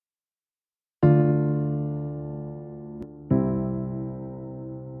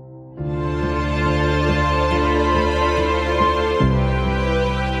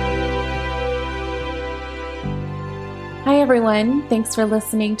everyone. Thanks for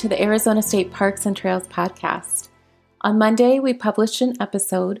listening to the Arizona State Parks and Trails podcast. On Monday, we published an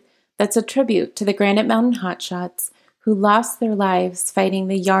episode that's a tribute to the Granite Mountain Hotshots who lost their lives fighting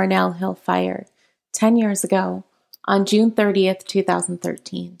the Yarnell Hill Fire 10 years ago on June 30th,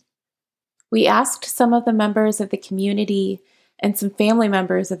 2013. We asked some of the members of the community and some family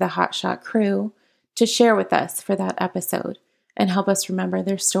members of the Hotshot crew to share with us for that episode and help us remember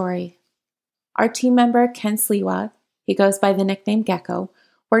their story. Our team member, Ken Sliwa, he goes by the nickname Gecko,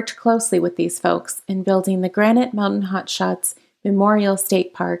 worked closely with these folks in building the Granite Mountain Hotshots Memorial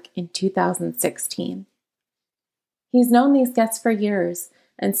State Park in 2016. He's known these guests for years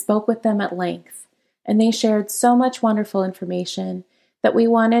and spoke with them at length, and they shared so much wonderful information that we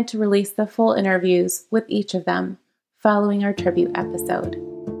wanted to release the full interviews with each of them following our tribute episode.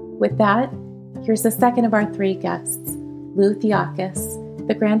 With that, here's the second of our three guests, Lew Theokas,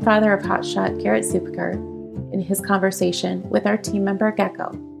 the grandfather of Hotshot Garrett Zupaker, in his conversation with our team member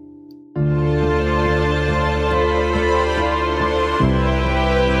Gecko.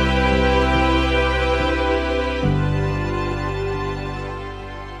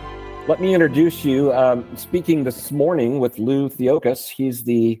 Let me introduce you. Speaking this morning with Lew Theokas. He's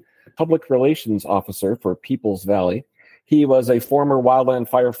the Public Relations Officer for Peoples Valley. He was a former wildland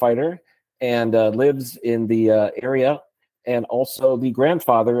firefighter and lives in the area, and also the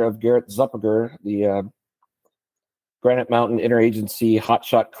grandfather of Garrett Zupaker, the Granite Mountain Interagency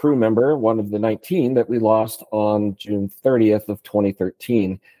Hotshot crew member, one of the 19 that we lost on June 30th of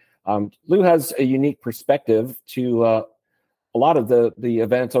 2013. Lew has a unique perspective to a lot of the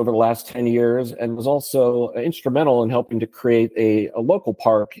events over the last 10 years and was also instrumental in helping to create a local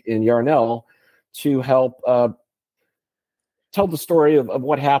park in Yarnell to help tell the story of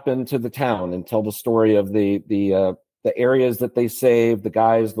what happened to the town and tell the story of the areas that they saved, the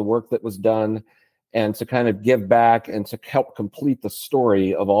guys, the work that was done, and to kind of give back and to help complete the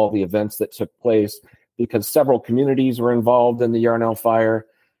story of all the events that took place, because several communities were involved in the Yarnell fire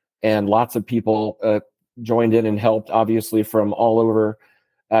and lots of people joined in and helped, obviously, from all over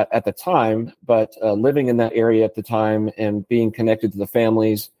at the time. But living in that area at the time and being connected to the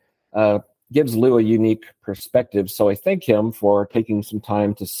families gives Lew a unique perspective. So I thank him for taking some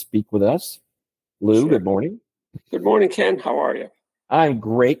time to speak with us. Lew, Sure. Good morning. Good morning, Ken. How are you? I'm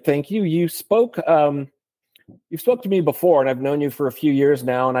great, thank you. You spoke to me before, and I've known you for a few years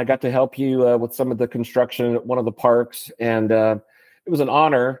now, and I got to help you with some of the construction at one of the parks, and it was an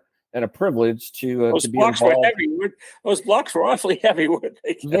honor and a privilege to be involved. Were heavy. Those blocks were awfully heavy, weren't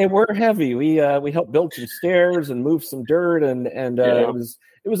they? They were heavy. We helped build some stairs and move some dirt, and it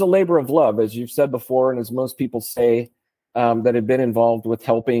was a labor of love, as you've said before, and as most people say that have been involved with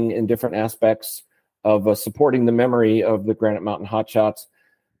helping in different aspects of supporting the memory of the Granite Mountain Hotshots.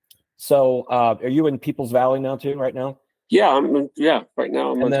 So, are you in Peoples Valley now too? Right now? Yeah, right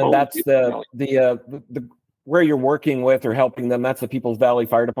now. And then that's the where you're working with or helping them. That's the Peoples Valley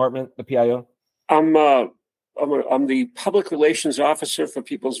Fire Department, the PIO. I'm the public relations officer for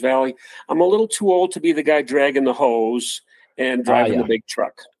Peoples Valley. I'm a little too old to be the guy dragging the hose and driving the big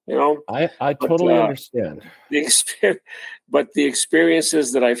truck. You know, I totally understand but the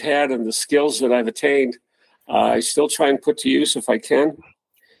experiences that I've had and the skills that I've attained, I still try and put to use if I can.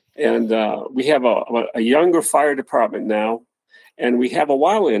 And we have a younger fire department now, and we have a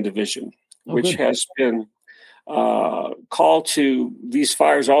wildland division, which has been called to these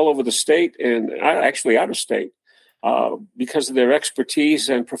fires all over the state and actually out of state because of their expertise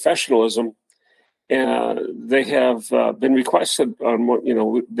and professionalism. They have been requested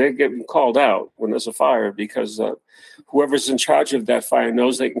on they're getting called out when there's a fire because whoever's in charge of that fire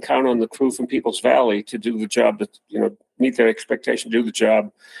knows they can count on the crew from Peoples Valley to do the job, that meet their expectation, do the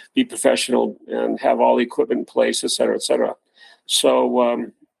job, be professional, and have all the equipment in place, et cetera, et cetera.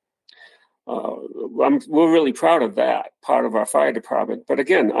 So we're really proud of that part of our fire department. But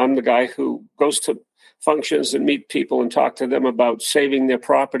again, I'm the guy who goes to functions and meet people and talk to them about saving their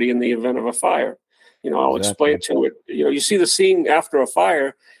property in the event of a fire. I'll explain to it. You see the scene after a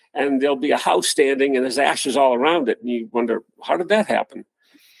fire, and there'll be a house standing, and there's ashes all around it, and you wonder, how did that happen?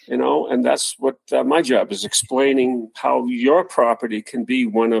 And that's what my job is, explaining how your property can be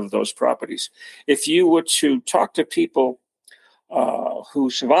one of those properties. If you were to talk to people who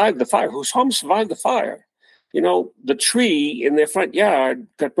survived the fire, whose home survived the fire, the tree in their front yard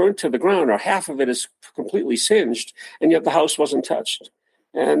got burnt to the ground, or half of it is completely singed, and yet the house wasn't touched.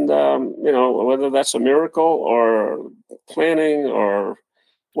 And, whether that's a miracle or planning or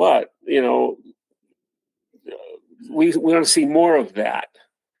what, we want to see more of that.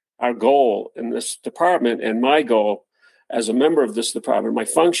 Our goal in this department, and my goal as a member of this department, my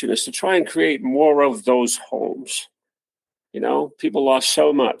function is to try and create more of those homes. People lost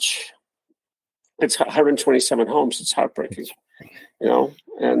so much. It's 127 homes. It's heartbreaking,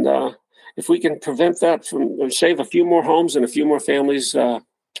 and if we can prevent that from save a few more homes and a few more families,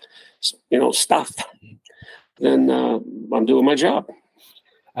 stuff, then I'm doing my job.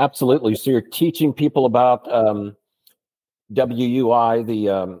 Absolutely. So you're teaching people about WUI,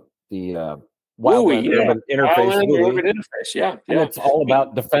 the Wildland Urban Interface. Urban Interface, yeah. And it's all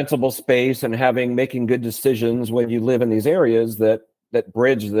about defensible space and making good decisions when you live in these areas that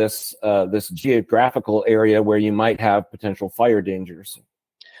bridge this geographical area where you might have potential fire dangers.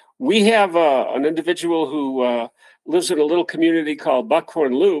 We have an individual who lives in a little community called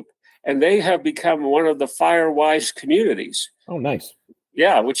Buckhorn Loop, and they have become one of the fire-wise communities. Oh, nice.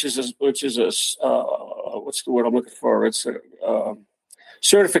 Yeah, which is what's the word I'm looking for? It's a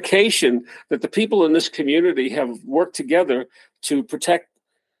certification that the people in this community have worked together to protect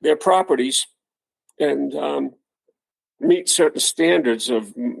their properties and meet certain standards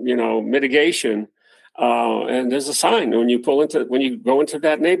of mitigation. And there's a sign when you go into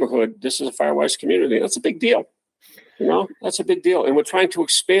that neighborhood. This is a fire-wise community. That's a big deal. That's a big deal, and we're trying to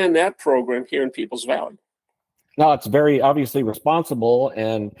expand that program here in Peoples Valley. No, it's very obviously responsible,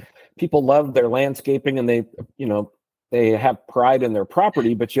 and people love their landscaping, and they have pride in their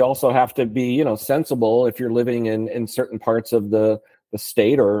property. But you also have to be, sensible if you're living in certain parts of the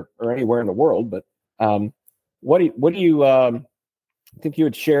state or anywhere in the world. But what do you? I think you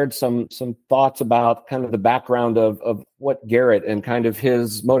had shared some thoughts about kind of the background of what Garrett and kind of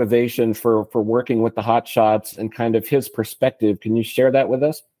his motivation for working with the Hotshots and kind of his perspective. Can you share that with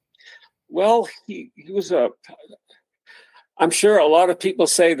us? Well, he was I'm sure a lot of people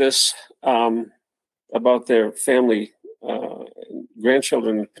say this about their family,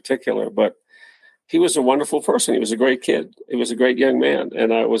 grandchildren in particular, but he was a wonderful person. He was a great kid. He was a great young man.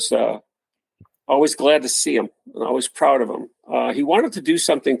 And I was always glad to see him and always proud of him. He wanted to do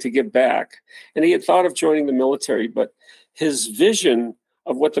something to give back, and he had thought of joining the military, but his vision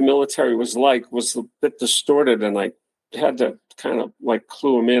of what the military was like was a bit distorted, and I had to kind of like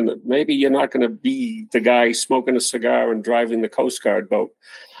clue him in that maybe you're not going to be the guy smoking a cigar and driving the Coast Guard boat.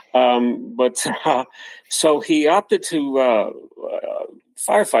 So he opted to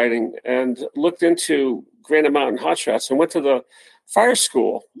firefighting and looked into Granite Mountain Hotshots and went to the fire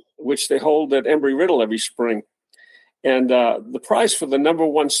school, which they hold at Embry-Riddle every spring. And the prize for the number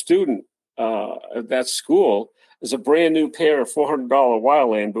one student at that school is a brand new pair of $400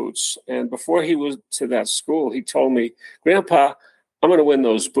 wildland boots. And before he was to that school, he told me, "Grandpa, I'm going to win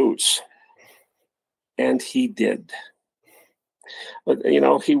those boots." And he did. But,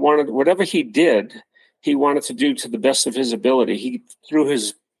 he wanted, whatever he did, he wanted to do to the best of his ability. He threw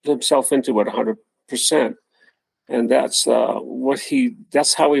himself into it 100%. And that's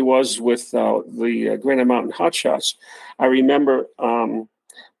that's how he was with the Granite Mountain Hotshots. I remember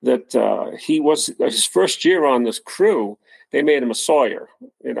that he was his first year on this crew. They made him a sawyer,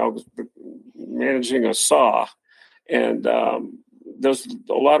 managing a saw, and there's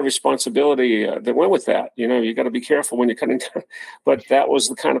a lot of responsibility that went with that. You got to be careful when you're cutting down. But that was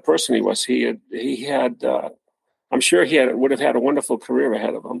the kind of person he was. He had. I'm sure would have had a wonderful career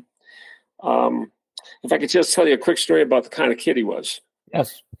ahead of him. If I could just tell you a quick story about the kind of kid he was.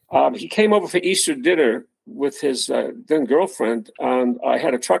 Yes. He came over for Easter dinner with his then girlfriend, and I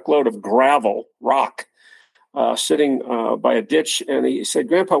had a truckload of rock, sitting by a ditch. And he said,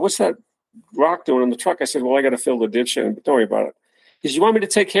 "Grandpa, what's that rock doing in the truck?" I said, "Well, I got to fill the ditch in, but don't worry about it." He said, "You want me to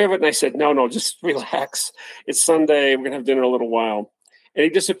take care of it?" And I said, No, just relax. It's Sunday. We're going to have dinner in a little while. And he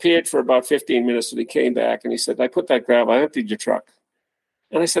disappeared for about 15 minutes, and he came back, and he said, "I put that gravel, I emptied your truck."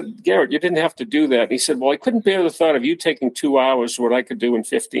 And I said, "Garrett, you didn't have to do that." And he said, "Well, I couldn't bear the thought of you taking 2 hours what I could do in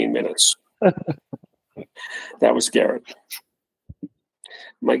 15 minutes. That was Garrett.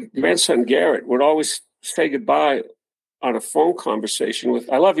 My grandson, Garrett, would always say goodbye on a phone conversation with,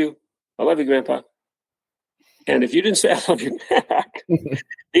 "I love you, Grandpa." And if you didn't say "I love you" back,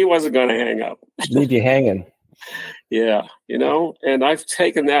 he wasn't going to hang up. Leave you hanging. Yeah, and I've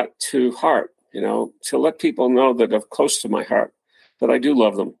taken that to heart, to let people know that are close to my heart, that I do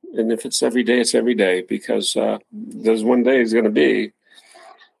love them. And if it's every day, it's every day, because there's one day is going to be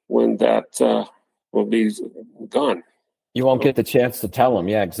when that will be gone. You won't get the chance to tell them.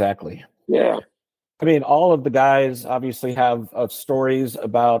 Yeah, exactly. Yeah. I mean, all of the guys obviously have stories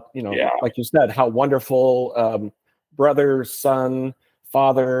about, like you said, how wonderful brother, son,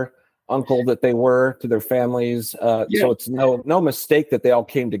 father, uncle that they were to their families. So it's no mistake that they all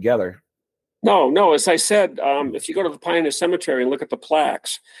came together. No. As I said, if you go to the Pioneer Cemetery and look at the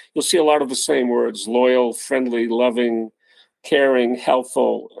plaques, you'll see a lot of the same words: loyal, friendly, loving, caring,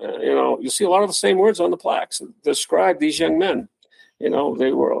 helpful. You see a lot of the same words on the plaques that describe these young men. They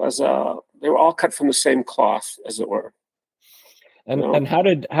were all cut from the same cloth, as it were. And how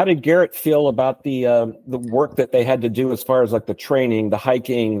did Garrett feel about the work that they had to do as far as like the training, the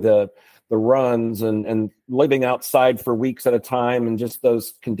hiking, the runs, and living outside for weeks at a time, and just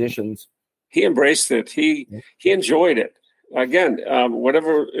those conditions? He embraced it. He enjoyed it. Again,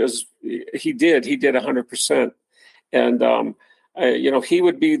 whatever he did 100%. And he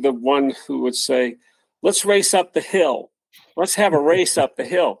would be the one who would say, "Let's race up the hill. Let's have a race up the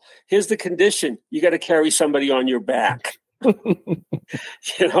hill. Here's the condition: you got to carry somebody on your back."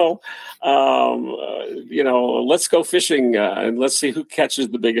 Let's go fishing and let's see who catches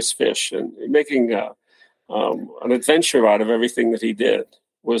the biggest fish. And making an adventure out of everything that he did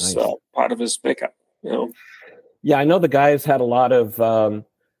was nice. Part of his makeup. Yeah, I know the guys had a lot of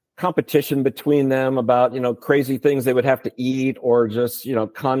competition between them about crazy things they would have to eat, or just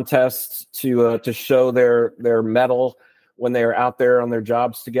contests to show their mettle when they were out there on their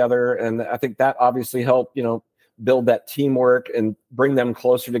jobs together. And I think that obviously helped build that teamwork and bring them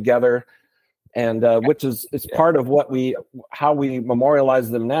closer together, and which is part of how we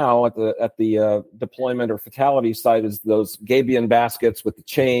memorialize them now at the deployment or fatality site. Is those gabion baskets with the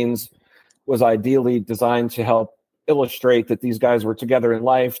chains was ideally designed to help illustrate that these guys were together in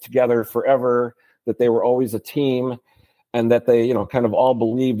life, together forever, that they were always a team, and that they kind of all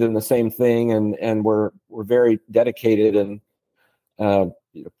believed in the same thing, and were very dedicated, and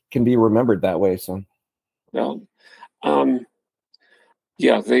can be remembered that way. So well,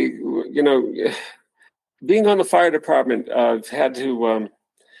 they, being on the fire department, I've had to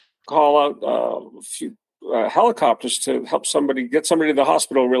call out a few helicopters to help get somebody to the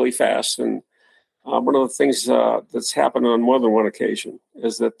hospital really fast. And one of the things that's happened on more than one occasion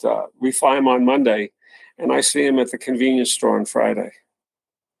is that we fly him on Monday, and I see him at the convenience store on Friday.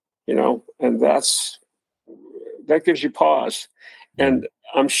 And that gives you pause. And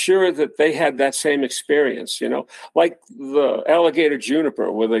I'm sure that they had that same experience, like the alligator juniper,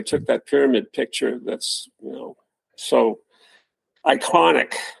 where they took that pyramid picture that's, so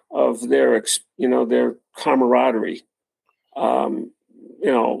iconic of their camaraderie.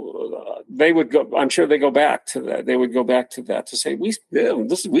 They would go, I'm sure they go back to that. They would go back to that to say, we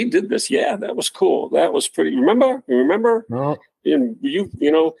did this. Yeah, that was cool. That was pretty. Remember? no. And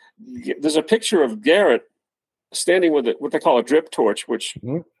there's a picture of Garrett standing with what they call a drip torch, which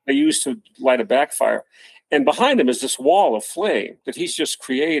they use to light a backfire. And behind him is this wall of flame that he's just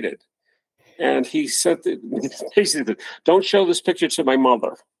created. And he said, basically, "Don't show this picture to my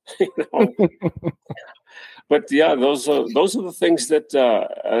mother." But yeah, those are the things that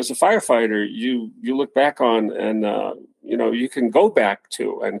as a firefighter you look back on, and you can go back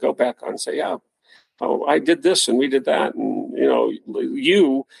and say, "Yeah, oh, I did this and we did that." And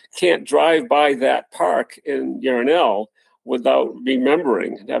you can't drive by that park in Yarnell without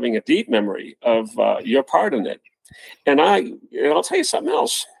remembering and having a deep memory of your part in it. And I'll tell you something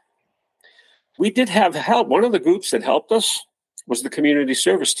else. We did have help. One of the groups that helped us was the community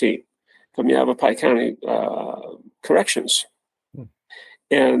service team from Yavapai County Corrections.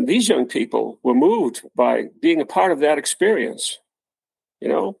 And these young people were moved by being a part of that experience.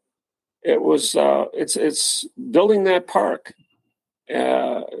 It was it's building that park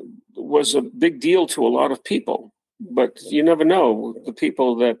was a big deal to a lot of people, but you never know the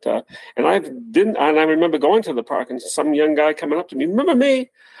people that. And I remember going to the park and some young guy coming up to me. "Remember me?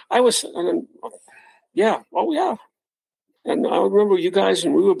 I was, yeah, oh yeah." And I remember you guys,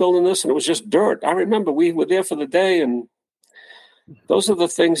 and we were building this, and it was just dirt. I remember we were there for the day, and those are the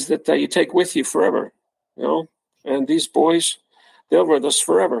things that you take with you forever, And these boys, they're with us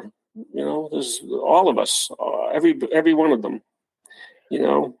forever. There's all of us, every one of them.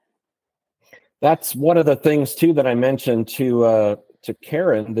 That's one of the things too that I mentioned to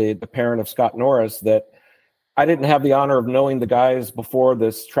Karen, the parent of Scott Norris, that I didn't have the honor of knowing the guys before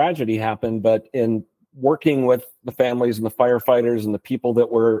this tragedy happened, but in working with the families and the firefighters and the people that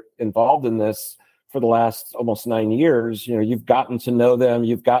were involved in this for the last almost 9 years, you've gotten to know them,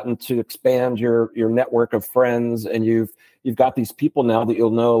 you've gotten to expand your network of friends, and you've got these people now that you'll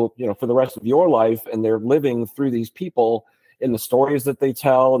know, for the rest of your life, and they're living through these people in the stories that they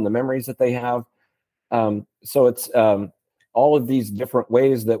tell and the memories that they have. So it's all of these different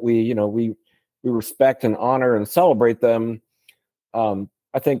ways that we respect and honor and celebrate them.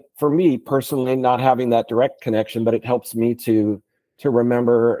 I think for me personally, not having that direct connection, but it helps me to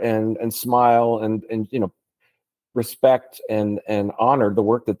remember and smile and respect and honor the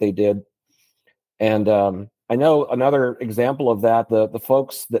work that they did. And I know another example of that, the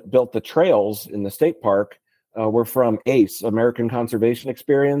folks that built the trails in the state park were from ACE, American Conservation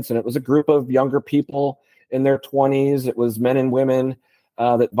Experience, and it was a group of younger people in their 20s. It was men and women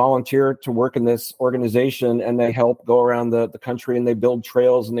that volunteer to work in this organization, and they help go around the country, and they build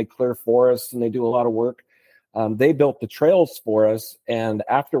trails, and they clear forests, and they do a lot of work. They built the trails for us, and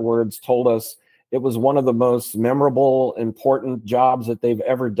afterwards told us it was one of the most memorable, important jobs that they've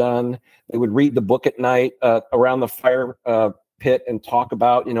ever done. They would read the book at night around the fire pit and talk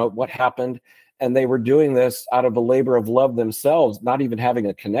about, what happened. And they were doing this out of a labor of love themselves, not even having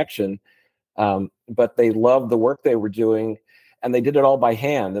a connection, but they loved the work they were doing, and they did it all by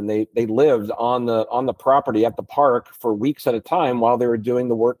hand. And they lived on the property at the park for weeks at a time while they were doing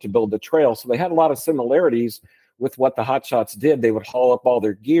the work to build the trail. So they had a lot of similarities with what the Hotshots did. They would haul up all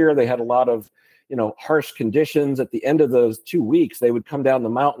their gear. They had a lot of harsh conditions. At the end of those 2 weeks, they would come down the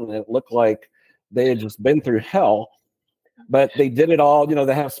mountain and it looked like they had just been through hell. But they did it all,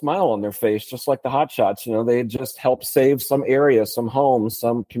 they had a smile on their face, just like the Hotshots. They had just helped save some area, some homes,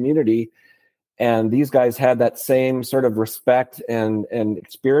 some community. And these guys had that same sort of respect and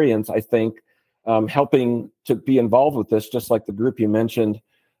experience, I think, helping to be involved with this, just like the group you mentioned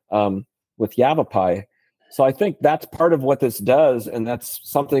with Yavapai. So I think that's part of what this does, and that's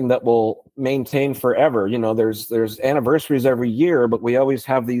something that will maintain forever. There's anniversaries every year, but we always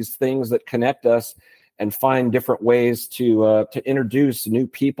have these things that connect us and find different ways to introduce new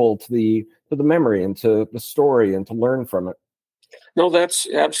people to the memory and to the story and to learn from it. No, that's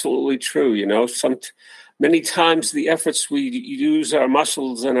absolutely true. Many times the efforts we use our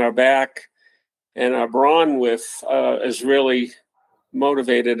muscles and our back and our brawn with is really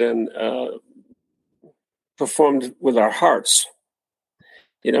motivated and performed with our hearts.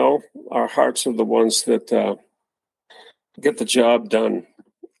 Our hearts are the ones that get the job done.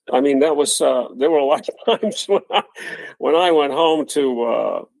 I mean, that was there were a lot of times when I went home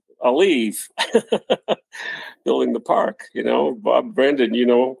to a leave building the park. Bob Brandon,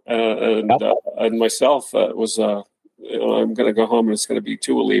 and myself was I'm going to go home and it's going to be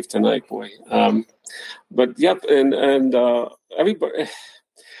to a leave tonight, boy. But yep, and everybody,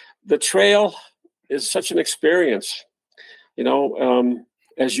 the trail is such an experience.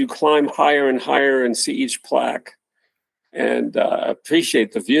 As you climb higher and higher and see each plaque. And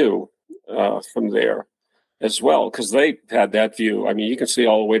appreciate the view from there as well, because they had that view. I mean, you can see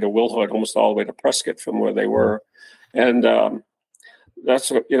all the way to Willhood, almost all the way to Prescott from where they were. And that's,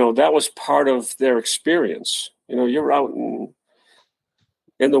 that was part of their experience. You're out in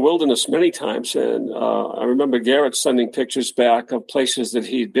the wilderness many times. And I remember Garrett sending pictures back of places that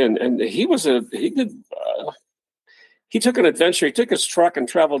he'd been. And he took an adventure. He took his truck and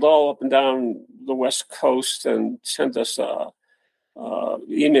traveled all up and down the West Coast and sent us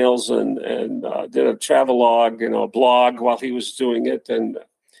emails and did a travelogue, a blog while he was doing it. And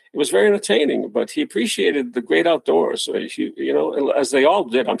it was very entertaining, but he appreciated the great outdoors. As they all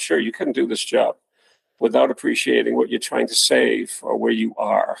did. I'm sure you couldn't do this job without appreciating what you're trying to save or where you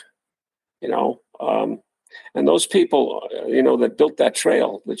are, and those people, that built that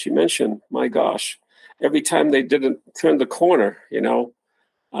trail that you mentioned, my gosh, every time they didn't turn the corner,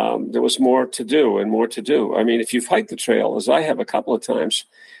 there was more to do and more to do. I mean, if you've hiked the trail, as I have a couple of times,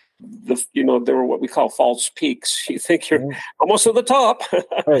 there were what we call false peaks. You think you're almost at the top.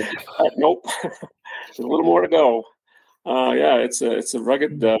 Right. Nope. There's a little more to go. It's a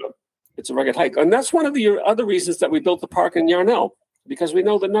rugged hike. And that's one of the other reasons that we built the park in Yarnell, because we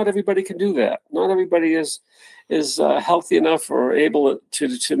know that not everybody can do that. Not everybody is healthy enough or able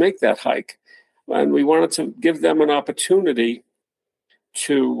to make that hike. And we wanted to give them an opportunity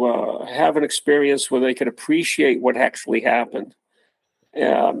to have an experience where they could appreciate what actually happened.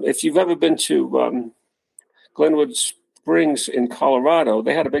 If you've ever been to Glenwood Springs in Colorado,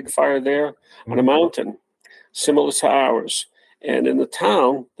 they had a big fire there on a mountain, similar to ours. And in the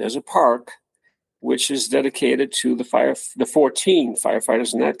town, there's a park which is dedicated to the 14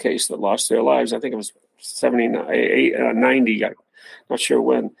 firefighters in that case that lost their lives. I think it was 90, I'm not sure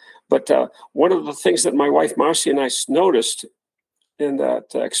when. But one of the things that my wife Marcy and I noticed in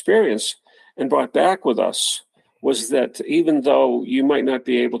that experience and brought back with us was that even though you might not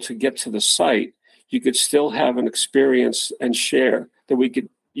be able to get to the site, you could still have an experience and share that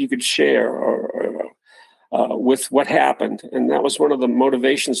you could share or with what happened. And that was one of the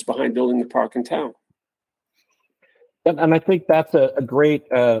motivations behind building the park in town. And I think that's a great,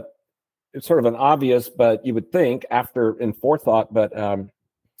 it's sort of an obvious, but you would think after in forethought, but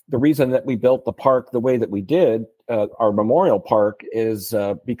the reason that we built the park the way that we did, our memorial park, is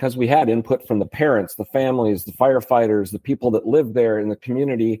because we had input from the parents, the families, the firefighters, the people that live there in the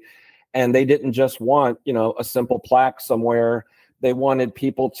community. And they didn't just want, a simple plaque somewhere. They wanted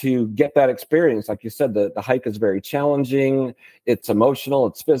people to get that experience. Like you said, the hike is very challenging. It's emotional,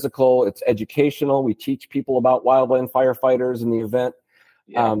 it's physical, it's educational. We teach people about wildland firefighters in the event.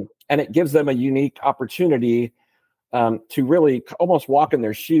 Yeah. And it gives them a unique opportunity to really almost walk in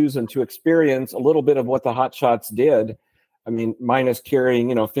their shoes and to experience a little bit of what the Hotshots did. I mean, minus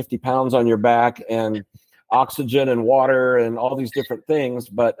carrying, 50 pounds on your back and oxygen and water and all these different things.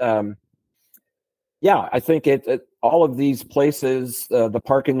 But yeah, I think it all of these places, the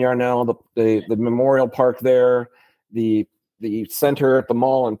park in Yarnell, the memorial park there, the center at the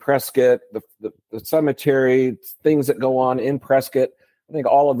mall in Prescott, the cemetery, things that go on in Prescott. I think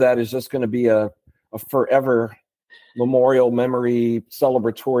all of that is just going to be a forever memorial, memory,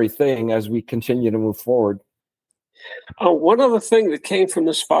 celebratory thing as we continue to move forward. One other thing that came from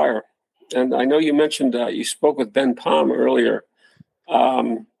this fire, and I know you mentioned you spoke with Ben Palm earlier,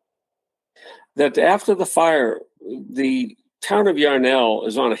 that after the fire, the town of Yarnell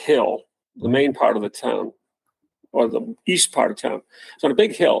is on a hill, the main part of the town, or the east part of town. It's on a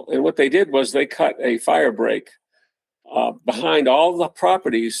big hill. And what they did was they cut a fire break behind all the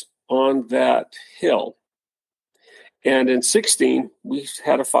properties on that hill. And in 2016, we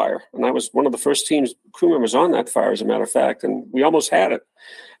had a fire. And I was one of the first crew members on that fire, as a matter of fact. And we almost had it.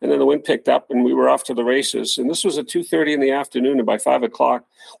 And then the wind picked up and we were off to the races. And this was at 2:30 in the afternoon. And by 5 o'clock,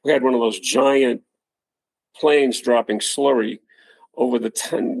 we had one of those giant planes dropping slurry over the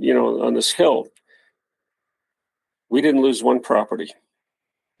on this hill. We didn't lose one property.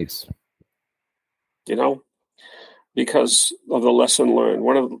 Thanks. Because of the lesson learned.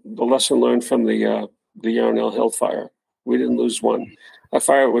 One of the lesson learned from the Yarnell Hill fire. We didn't lose one. That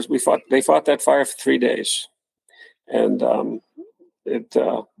fire they fought that fire for 3 days. And it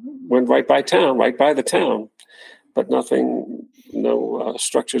went right by the town, but no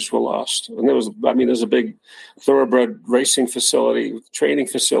structures were lost. And there's a big thoroughbred racing facility, training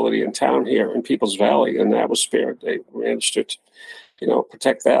facility in town here in Peoples Valley, and that was spared. They managed to,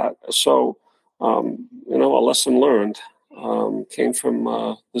 protect that. So, a lesson learned came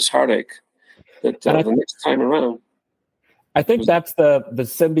from this heartache that the next time around. I think that's the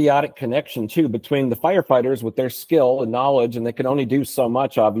symbiotic connection too between the firefighters with their skill and knowledge, and they can only do so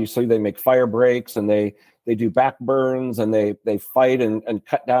much. Obviously, they make fire breaks and they do back burns and they fight and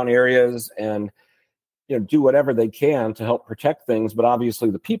cut down areas and do whatever they can to help protect things. But obviously,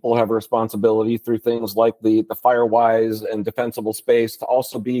 the people have a responsibility through things like the Firewise and Defensible Space to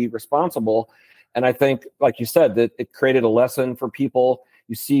also be responsible. And I think, like you said, that it created a lesson for people.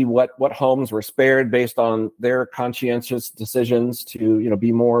 You see what homes were spared based on their conscientious decisions to,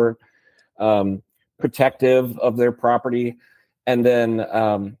 be more protective of their property. And then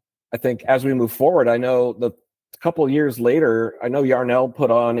I think as we move forward, I know a couple of years later, I know Yarnell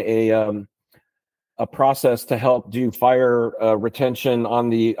put on a process to help do fire retention on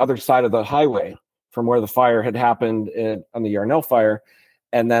the other side of the highway from where the fire had happened on the Yarnell fire.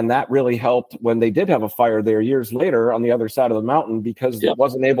 And then that really helped when they did have a fire there years later on the other side of the mountain, because it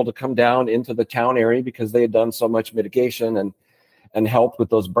wasn't able to come down into the town area because they had done so much mitigation and helped with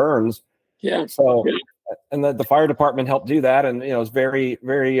those burns. Yeah. So, and the fire department helped do that. And, it's very,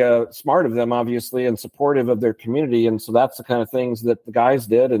 very smart of them, obviously, and supportive of their community. And so that's the kind of things that the guys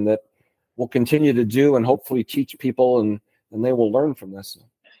did and that we'll continue to do and hopefully teach people and they will learn from this.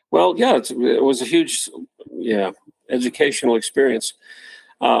 Well, yeah, it was a huge, educational experience.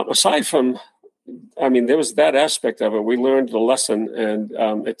 Aside from, there was that aspect of it. We learned the lesson,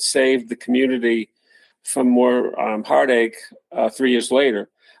 and it saved the community from more heartache 3 years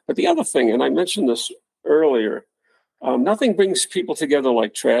later. But the other thing, and I mentioned this earlier, nothing brings people together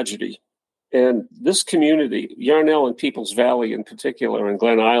like tragedy. And this community, Yarnell and Peoples Valley in particular, and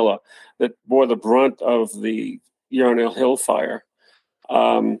Glen Isla, that bore the brunt of the Yarnell Hill fire,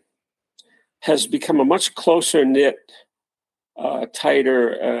 has become a much closer knit, tighter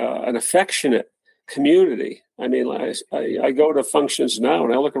and affectionate community. I go to functions now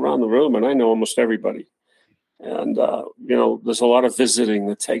and I look around the room and I know almost everybody. And, there's a lot of visiting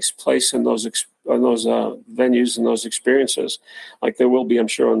that takes place in those venues and those experiences, like there will be, I'm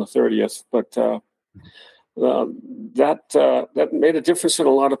sure, on the 30th. But that made a difference in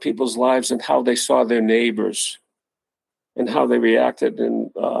a lot of people's lives and how they saw their neighbors and how they reacted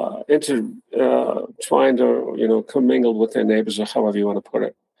and trying to commingle with their neighbors, or however you want to put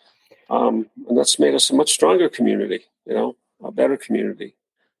it. And that's made us a much stronger community, a better community.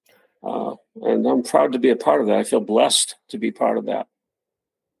 And I'm proud to be a part of that. I feel blessed to be part of that.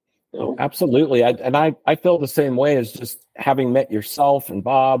 Absolutely. I feel the same way, as just having met yourself and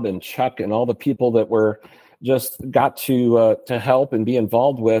Bob and Chuck and all the people that were just got to help and be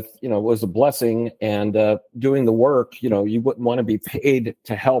involved with, was a blessing. And doing the work, you wouldn't want to be paid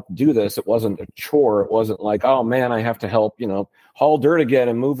to help do this. It wasn't a chore. It wasn't like, oh man, I have to help, haul dirt again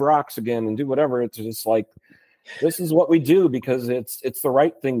and move rocks again and do whatever. It's just like, this is what we do because it's the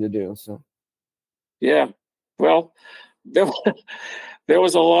right thing to do. So, yeah. Well, there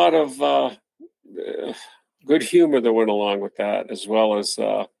was a lot of good humor that went along with that, as well as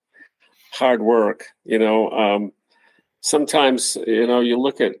hard work. Sometimes you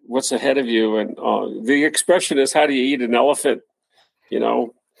look at what's ahead of you, and the expression is, "How do you eat an elephant?"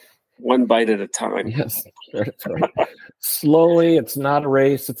 One bite at a time. Yes, that's right. Slowly. It's not a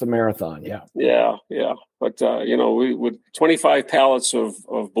race; it's a marathon. Yeah. Yeah. But we with 25 pallets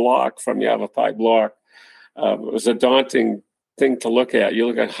of block from Yavapai block, it was a daunting thing to look at. You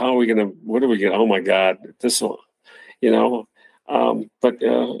look at what are we going to, oh my God, this will, but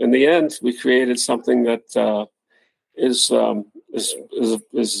in the end, we created something that is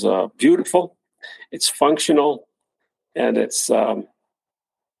beautiful, it's functional, and it's,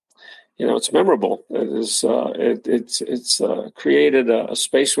 it's memorable. It's created a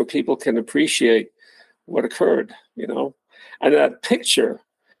space where people can appreciate what occurred, and that picture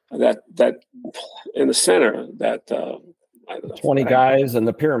that in the center, that 20 guys and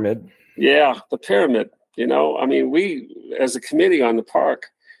the pyramid. Yeah, the pyramid. We as a committee on the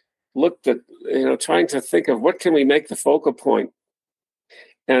park looked at, trying to think of what can we make the focal point.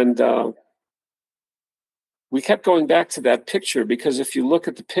 And we kept going back to that picture, because if you look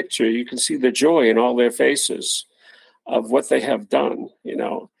at the picture, you can see the joy in all their faces of what they have done,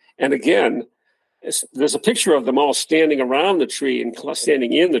 And again, there's a picture of them all standing around the tree and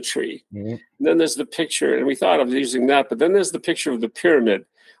standing in the tree. Mm-hmm. And then there's the picture, and we thought of using that, but then there's the picture of the pyramid,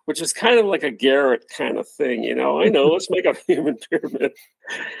 which is kind of like a Garrett kind of thing. I know, let's make a human pyramid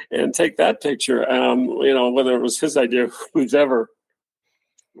and take that picture. Whether it was his idea, who's ever.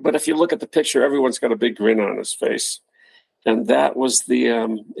 But if you look at the picture, everyone's got a big grin on his face. And that was the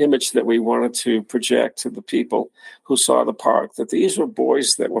image that we wanted to project to the people who saw the park, that these were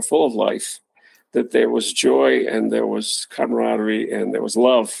boys that were full of life, that there was joy and there was camaraderie and there was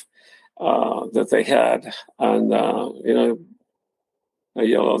love that they had. And,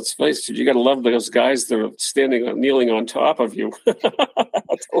 let's face it, you got to love those guys that are kneeling on top of you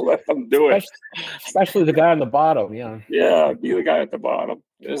to let them do it. Especially the guy on the bottom, yeah. Yeah, be the guy at the bottom.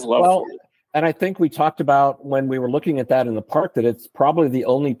 There's love for you. And I think we talked about when we were looking at that in the park that it's probably the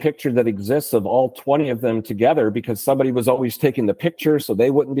only picture that exists of all 20 of them together, because somebody was always taking the picture so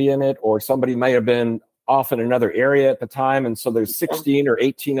they wouldn't be in it, or somebody may have been off in another area at the time. And so there's 16 or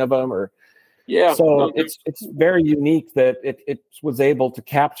 18 of them, so it's very unique that it was able to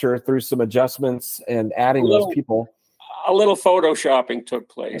capture through some adjustments and adding those people. A little photoshopping took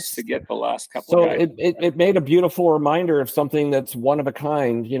place to get the last couple. So it made a beautiful reminder of something that's one of a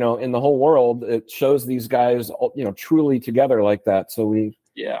kind, in the whole world. It shows these guys, truly together like that. So you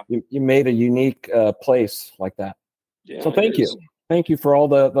made a unique place like that. Yeah, so thank you. Thank you for all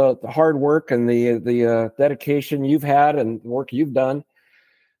the hard work and the dedication you've had and the work you've done,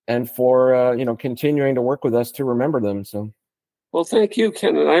 and for continuing to work with us to remember them. So. Well, thank you,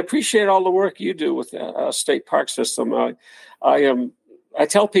 Ken, and I appreciate all the work you do with the state park system. I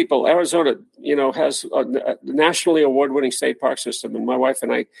tell people Arizona, has a nationally award-winning state park system, and my wife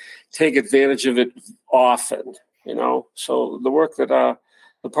and I take advantage of it often. So the work that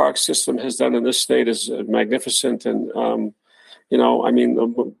the park system has done in this state is magnificent, and the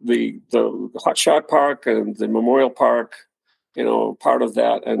Hotshot Park and the Memorial Park, part of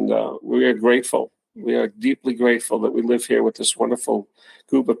that, and we are grateful. We are deeply grateful that we live here with this wonderful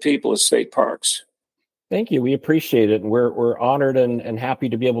group of people at state parks. Thank you. We appreciate it. And we're honored and happy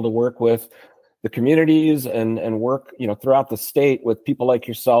to be able to work with the communities and work, throughout the state with people like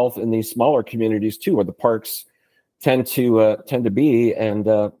yourself in these smaller communities too, where the parks tend to be, and,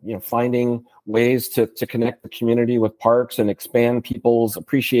 finding ways to connect the community with parks and expand people's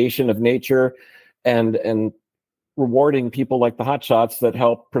appreciation of nature, and rewarding people like the Hotshots that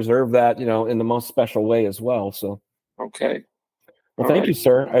help preserve that, in the most special way as well. So, okay. Well, thank you,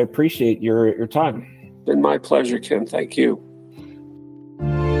 sir. I appreciate your time. Been my pleasure, Ken. Thank you.